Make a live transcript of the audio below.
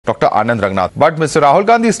Dr. Anand Ranganathan. But Mr. Rahul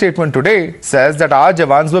Gandhi's statement today says that our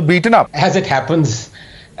Jawans were beaten up. As it happens,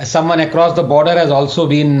 someone across the border has also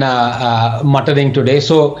been muttering today.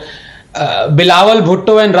 So, Bilawal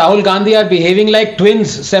Bhutto and Rahul Gandhi are behaving like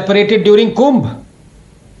twins separated during Kumbh.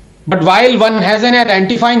 But while one has an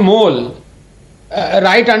identifying mole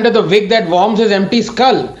right under the wig that warms his empty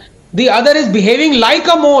skull, the other is behaving like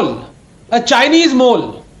a mole, a Chinese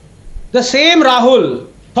mole. The same Rahul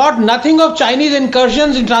thought nothing of Chinese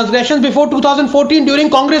incursions and transgressions before 2014 during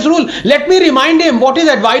Congress rule. Let me remind him what his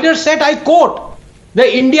advisors said, I quote,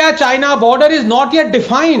 "The India-China border is not yet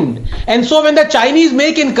defined, and so when the Chinese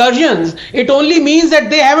make incursions, it only means that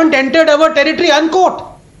they haven't entered our territory," unquote.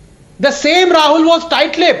 The same Rahul was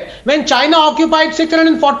tight-lipped when China occupied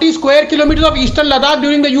 640 square kilometers of eastern Ladakh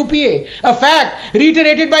during the UPA, a fact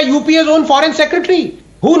reiterated by UPA's own foreign secretary.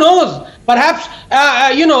 Who knows? Perhaps,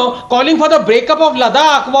 calling for the breakup of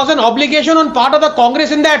Ladakh was an obligation on part of the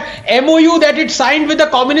Congress in that MOU that it signed with the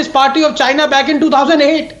Communist Party of China back in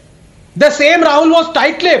 2008. The same Rahul was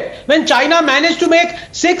tight-lipped when China managed to make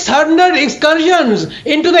 600 excursions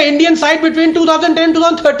into the Indian side between 2010 and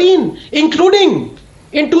 2013, including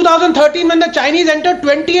in 2013 when the Chinese entered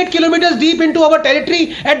 28 kilometers deep into our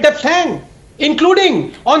territory at Dapsang,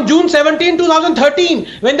 including on June 17, 2013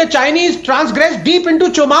 when the Chinese transgressed deep into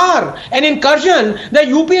Chomar, an incursion the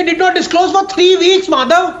UPA did not disclose for 3 weeks,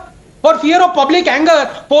 Madhav, for fear of public anger,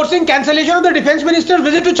 forcing cancellation of the defense minister's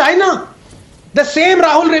visit to China. The same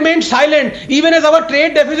Rahul remained silent even as our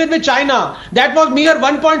trade deficit with China, that was mere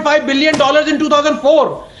 $1.5 billion in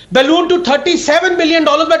 2004, ballooned to $37 billion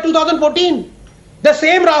by 2014. The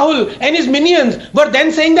same Rahul and his minions were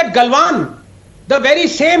then saying that Galwan, the very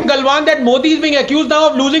same Galwan that Modi is being accused now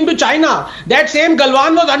of losing to China, that same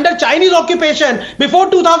Galwan was under Chinese occupation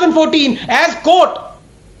before 2014 as, quote,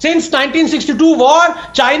 "Since 1962 war,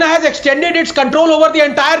 China has extended its control over the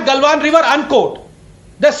entire Galwan river," unquote.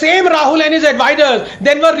 The same Rahul and his advisors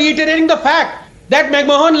then were reiterating the fact that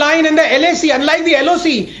McMahon Line and the LAC, unlike the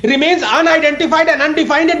LOC, remains unidentified and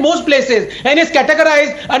undefined in most places and is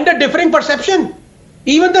categorized under differing perception.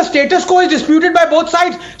 Even the status quo is disputed by both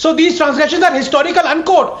sides. So these transgressions are historical,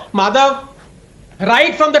 unquote. Madhav,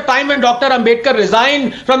 right from the time when Dr. Ambedkar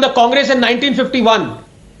resigned from the Congress in 1951,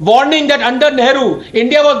 warning that under Nehru,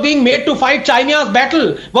 India was being made to fight China's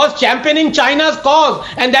battle, was championing China's cause,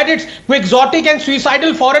 and that its quixotic and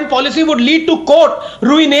suicidal foreign policy would lead to, quote,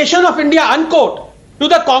 "ruination of India," unquote. To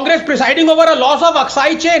the Congress presiding over a loss of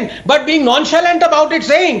Aksai chain, but being nonchalant about it,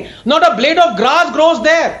 saying not a blade of grass grows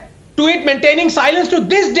there. To it maintaining silence to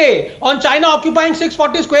this day on China occupying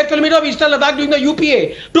 640 square kilometers of eastern Ladakh during the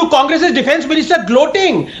UPA. To Congress's defense minister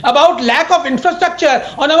gloating about lack of infrastructure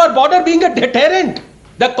on our border being a deterrent.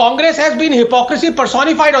 The Congress has been hypocrisy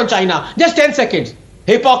personified on China. Just 10 seconds.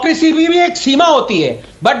 Hypocrisy bhi ek seema hoti hai.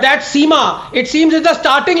 But that seema, it seems, is the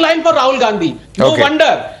starting line for Rahul Gandhi. No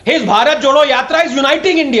wonder his Bharat Jodo Yatra is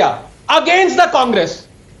uniting India against the Congress.